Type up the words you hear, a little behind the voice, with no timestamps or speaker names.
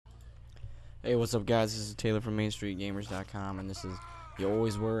Hey, what's up, guys? This is Taylor from MainStreetGamers.com, and this is "You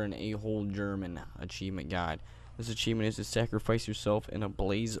Always Were an A-Hole German" achievement guide. This achievement is to sacrifice yourself in a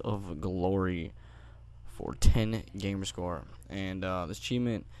blaze of glory for 10 gamer score. And this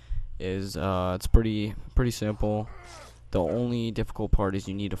achievement is it's pretty simple. The only difficult part is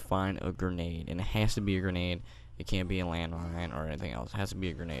you need to find a grenade, and it has to be a grenade. It can't be a landmine or anything else. It has to be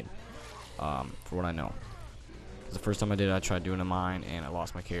a grenade. For what I know, 'cause the first time I did it, I tried doing a mine and I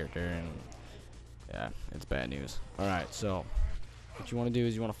lost my character, and yeah, it's bad news. Alright, so what you want to do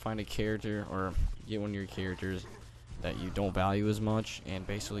is you want to find a character or get one of your characters that you don't value as much and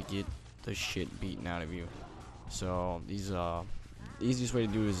basically get the shit beaten out of you. So these the easiest way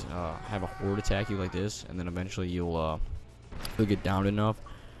to do is have a horde attack you like this, and then eventually you'll get down enough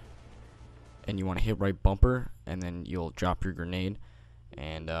and you want to hit right bumper, and then you'll drop your grenade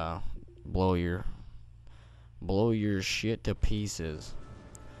and blow your shit to pieces.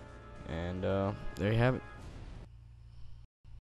 And there you have it.